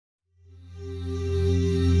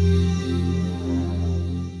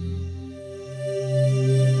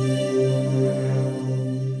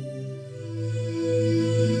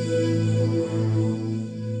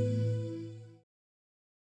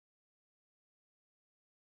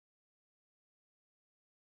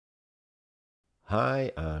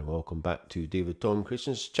Hi and welcome back to David Tom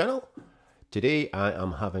Christian's channel. Today I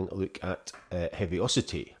am having a look at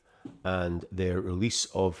Heavyocity and their release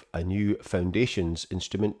of a new Foundations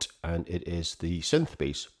instrument, and it is the Synth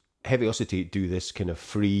Bass. Heavyocity do this kind of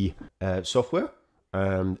free software,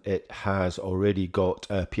 and it has already got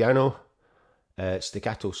a piano,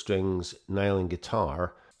 staccato strings, nylon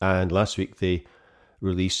guitar, and last week they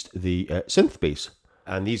released the Synth Bass.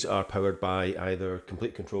 And these are powered by either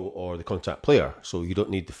Complete Control or the Contact Player, so you don't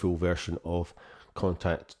need the full version of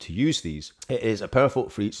Contact to use these. It is a powerful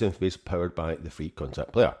free synth bass powered by the free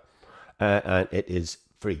Contact Player, and it is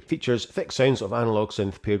free. Features thick sounds of analog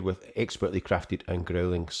synth paired with expertly crafted and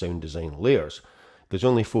growling sound design layers. There's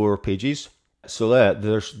only 4 pages, so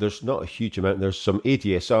there's not a huge amount. There's some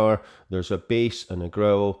ADSR, there's a bass and a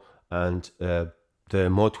growl, and the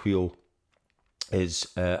mod wheel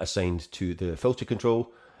is assigned to the filter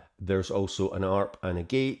control. There's also an ARP and a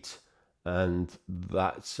gate, and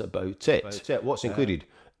that's about it. What's included?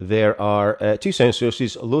 There are 2 sound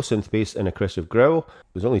sources, a low synth bass and a crisp growl.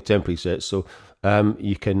 There's only 10 presets, so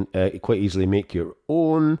you can quite easily make your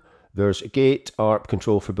own. There's a gate, ARP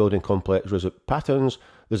control for building complex resonant patterns.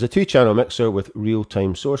 There's a 2-channel mixer with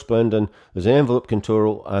real-time source blending. There's an envelope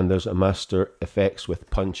control, and there's a master effects with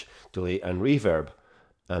punch, delay, and reverb.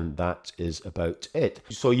 And that is about it.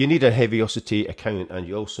 So you need a Heavyocity account, and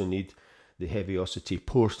you also need the Heavyocity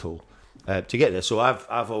Portal to get this. So I've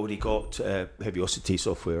already got Heavyocity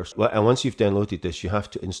software. And once you've downloaded this, you have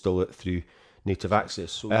to install it through native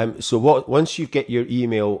access. Once you get your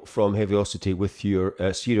email from Heavyocity with your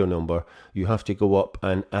serial number, you have to go up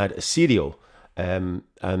and add a serial.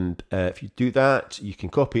 If you do that, you can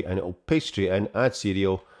copy and it'll paste straight in, add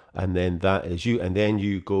serial, and then that is you. And then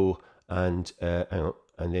you go and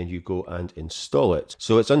install it.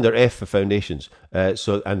 So it's under F for Foundations. And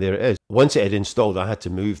there it is. Once it had installed, I had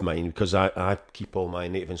to move mine because I keep all my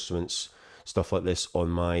Native Instruments stuff like this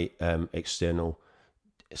on my external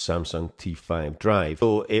Samsung T5 drive.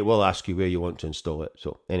 So it will ask you where you want to install it.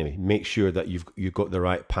 So anyway, make sure that you've got the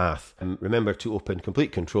right path. Remember to open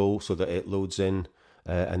Complete Control so that it loads in,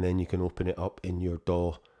 and then you can open it up in your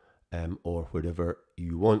DAW or wherever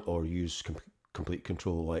you want, or use Complete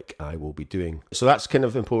Control like I will be doing. So that's kind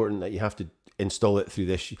of important, that you have to install it through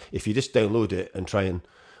this. If you just download it and try and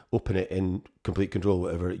open it in Complete Control,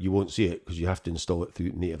 whatever, you won't see it because you have to install it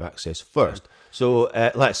through native access first. So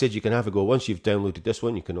like I said, you can have a go. Once you've downloaded this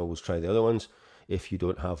one, you can always try the other ones if you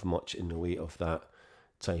don't have much in the way of that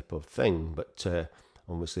type of thing. But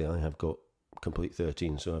obviously I have got Complete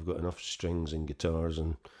 13, so I've got enough strings and guitars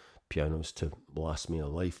and pianos to last me a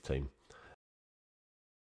lifetime.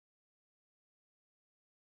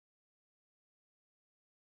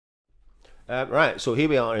 Right, so here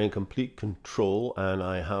we are in Complete Control, and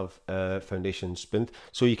I have Foundation Synth.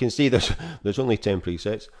 So you can see there's only 10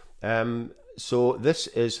 presets. So this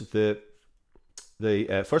is the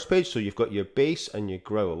first page. So you've got your bass and your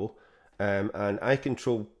growl, and I can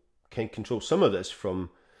control some of this from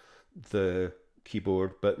the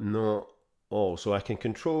keyboard, but not all. So I can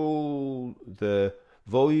control the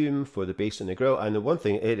volume for the bass and the growl. And the one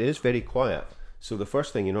thing, it is very quiet. So the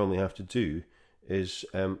first thing you normally have to do is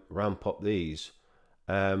ramp up these,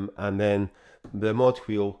 and then the mod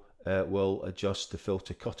wheel will adjust the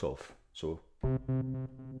filter cutoff. So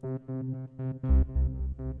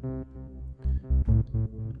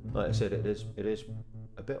like I said, it is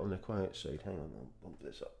a bit on the quiet side. Hang on, I'll bump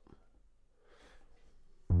this up.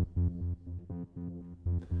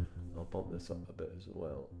 I'll bump this up a bit as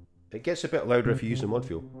well. It gets a bit louder if you use the mod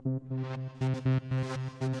wheel,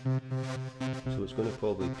 so it's going to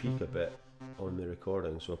probably peak a bit on the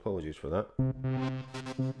recording, so apologies for that.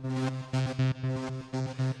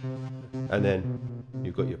 And then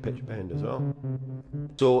you've got your pitch bend as well.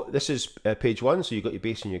 So this is page 1, so you've got your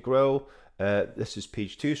bass and your growl. This is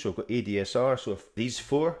page 2, so I've got ADSR, so if these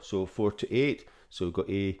 4, so 4 to 8, so we've got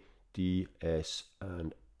A, D, S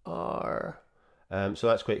and R. So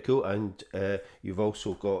that's quite cool, and you've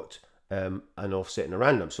also got an offset and a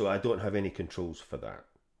random, so I don't have any controls for that.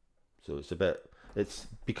 So it's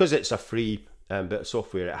because it's a free bit of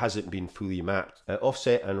software, it hasn't been fully mapped.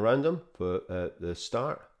 Offset and random for the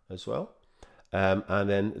start as well. And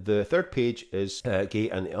then the third page is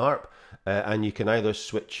gate and the ARP, and you can either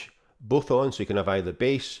switch both on, so you can have either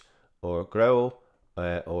bass or growl,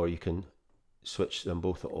 or you can switch them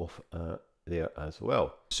both off there as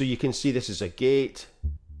well. So you can see this is a gate.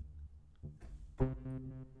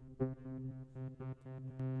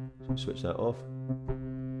 So switch that off.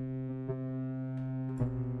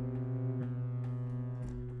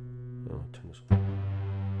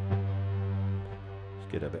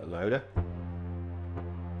 Let's get a bit louder.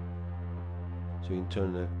 So So we can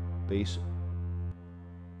turn the bass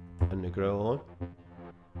and the growl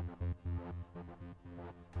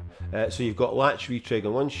on. So you've got latch retrig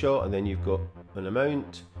in one shot, and then you've got an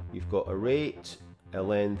amount, you've got a rate, a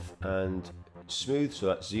length, and smooth, so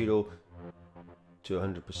that's 0 to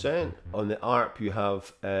 100%. On the ARP you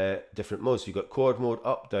have different modes. So you've got chord mode,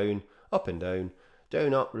 up and down,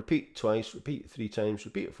 down up, repeat twice, repeat 3 times,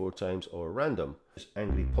 repeat it 4 times, or random. It's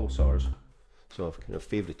angry pulsars. So I've kind of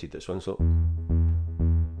favorited this one. So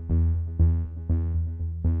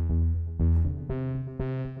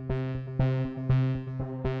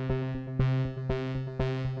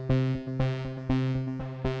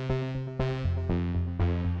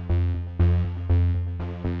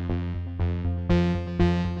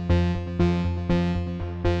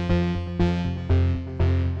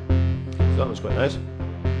that was quite nice,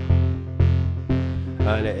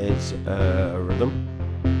 and it is a rhythm.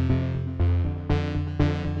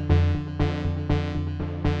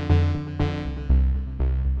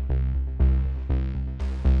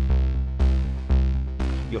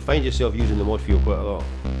 You'll find yourself using the mod field quite a lot.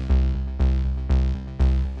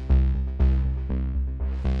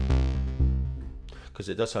 Because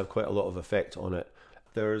it does have quite a lot of effect on it.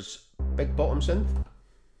 There's big bottom synth.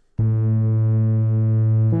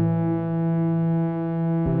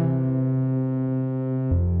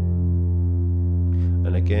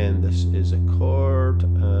 And again, this is a chord,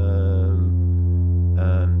 and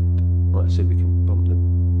let's see if we can bump the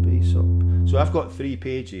bass up. So I've got 3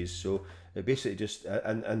 pages, so it basically just,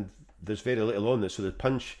 and there's very little on this, so the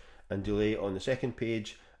punch and delay on the second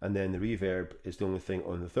page, and then the reverb is the only thing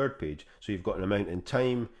on the third page. So you've got an amount in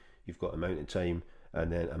time, you've got amount in time,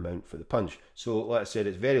 and then amount for the punch. So like I said,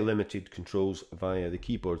 it's very limited controls via the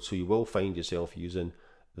keyboard, so you will find yourself using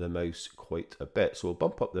the mouse quite a bit. So we'll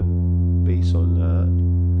bump up the bass on that,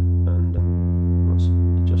 and let's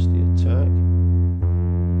adjust the attack.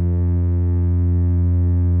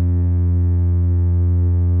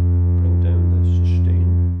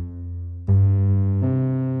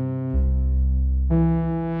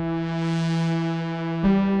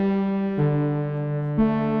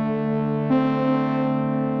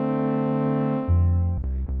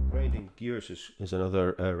 Gears is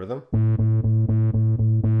another rhythm.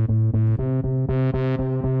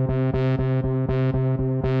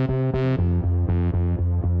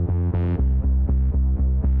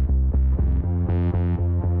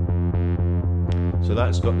 So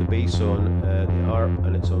that's got the bass on the ARP,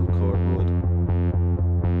 and it's on chord mode.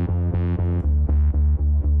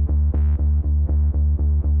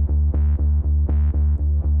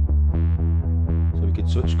 So we could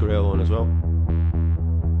switch growl on as well.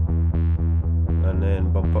 And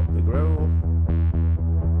then bump up the growl.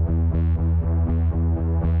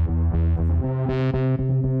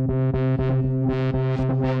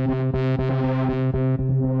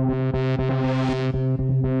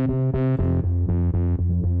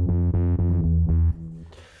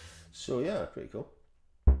 So yeah, pretty cool.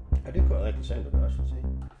 I do quite like the sound of it, I should say.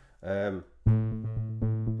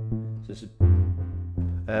 So this is,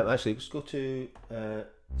 actually, let's go to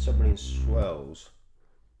Submarine Swells.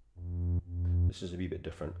 This is a wee bit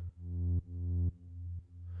different.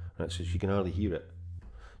 Right, so you can hardly hear it.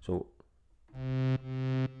 So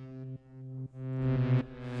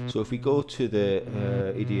if we go to the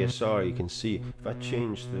ADSR, you can see if I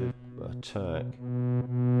change the attack,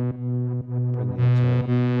 bring the attack,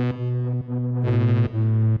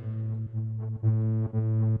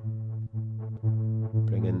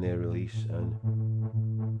 bring in the release, and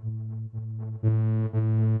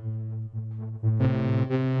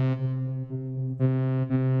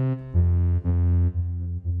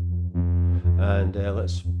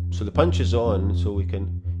so the punch is on, so you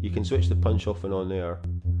can switch the punch off and on there,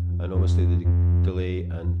 and obviously the delay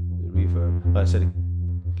and the reverb. Like I said,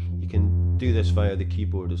 you can do this via the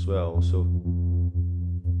keyboard as well, so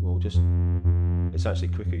we'll just, it's actually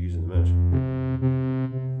quicker using the mouse.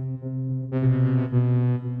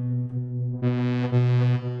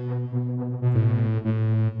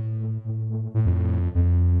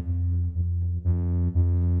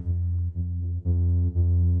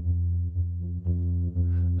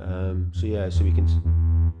 So yeah, so we can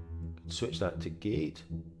switch that to gate.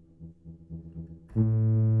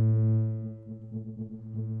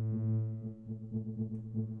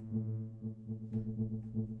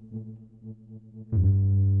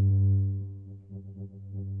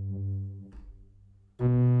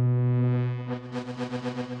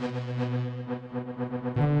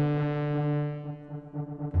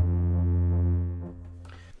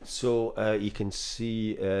 So you can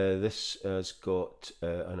see this has got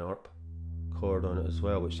an ARP chord on it as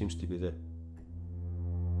well, which seems to be the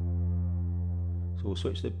So we'll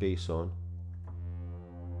switch the bass on,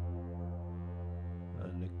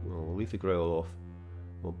 and we'll leave the growl off.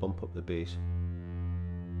 We'll bump up the bass.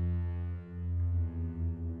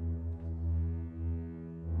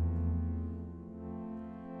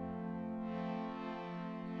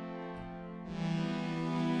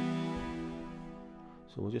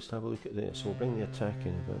 So we'll just have a look at this. So we'll bring the attack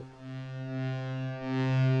in a bit.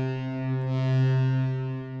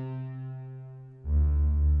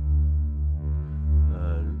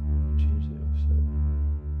 And change the offset.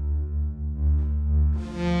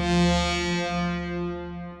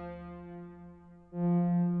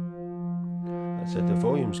 That's it, the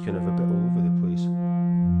volume's kind of a bit all over the place.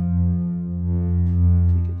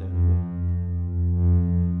 Take it down a bit.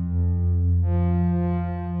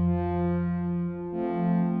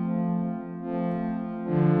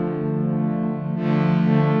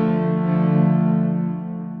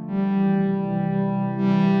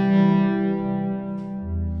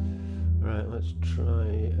 Let's try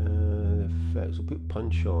the effects. We'll put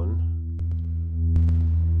punch on.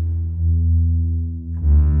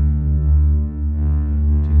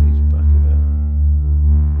 Take these back a bit.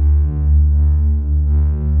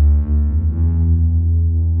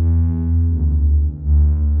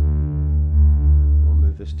 We'll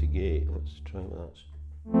move this to gate. Let's try what that's.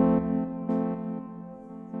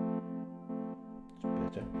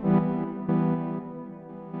 It's better.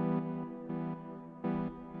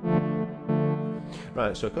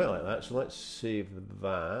 Right, so I quite like that. So let's save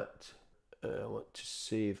that. I want to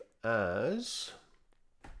save as.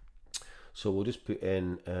 So we'll just put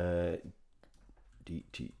in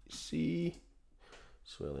DTC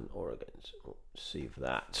Swelling Organs. We'll save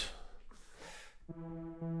that.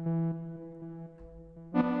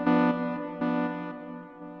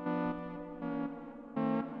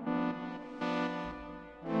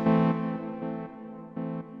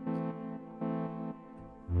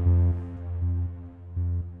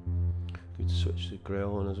 Switch the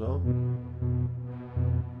grill on as well.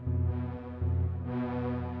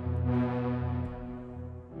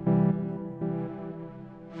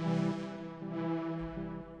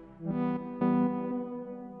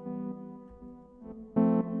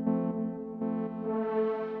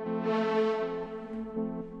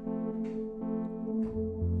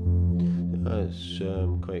 That's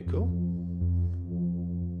quite cool.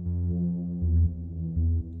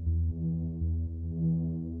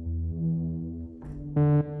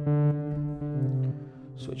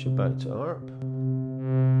 Switch it back to ARP, and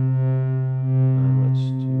let's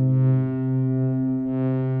do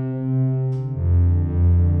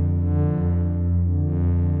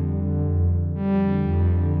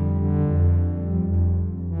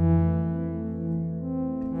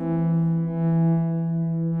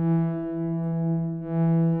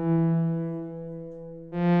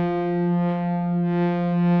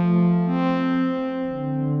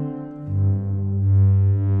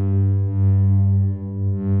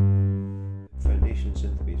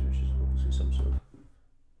synth bass, which is obviously some sort of.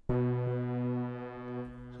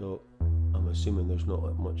 So I'm assuming there's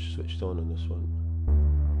not much switched on this one.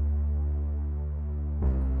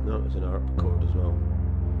 No, it's an ARP chord as well.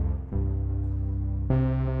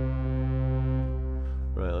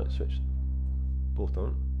 Right, let's switch both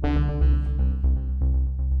on.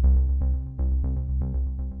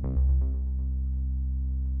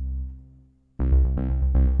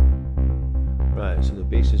 Right, so the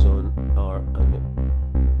bass is on ARP and the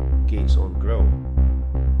gates on grill.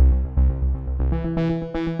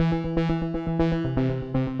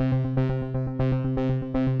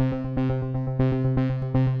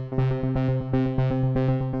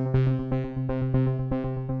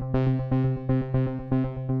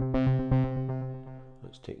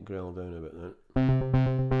 Let's take grill down a bit then.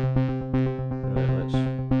 Right, let's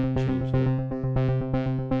change that.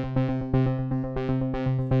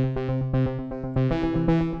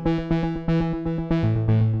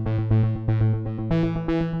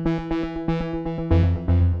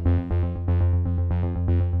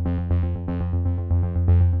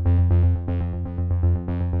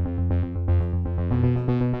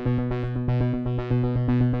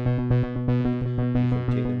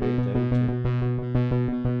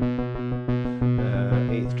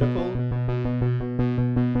 Triple.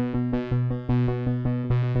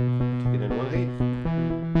 Take it in 1/8.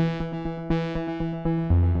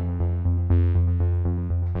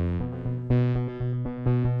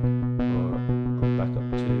 Or I'll back up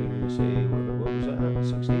to say what was that at?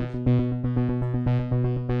 16th.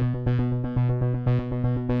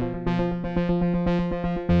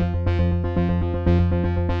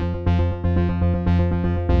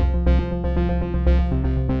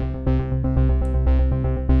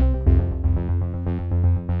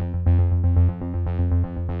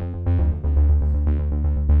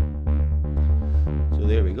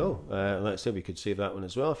 like I said, we could save that one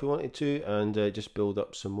as well if you wanted to, and just build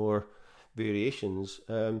up some more variations.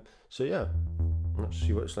 So yeah, let's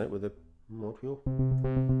see what it's like with the mod wheel.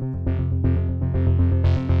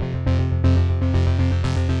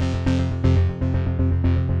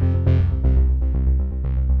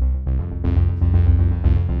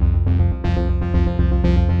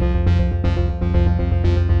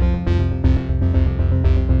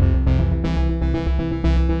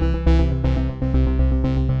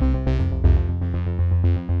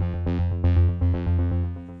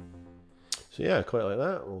 So yeah, quite like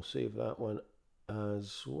that. We'll save that one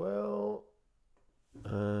as well.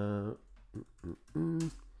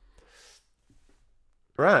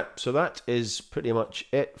 Right, so that is pretty much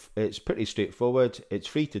it. It's pretty straightforward. It's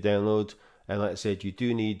free to download, and like I said, you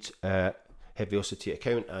do need a Heavyocity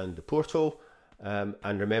account and the portal. And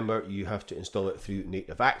remember, you have to install it through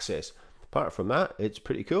native access. Apart from that, it's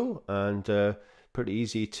pretty cool and pretty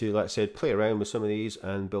easy to, like I said, play around with some of these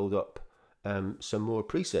and build up some more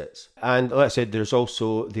presets. And like I said, there's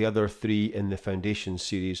also the other 3 in the Foundation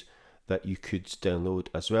series that you could download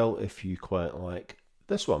as well if you quite like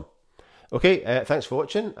this one. Okay, thanks for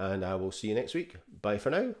watching, and I will see you next week. Bye for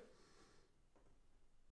now.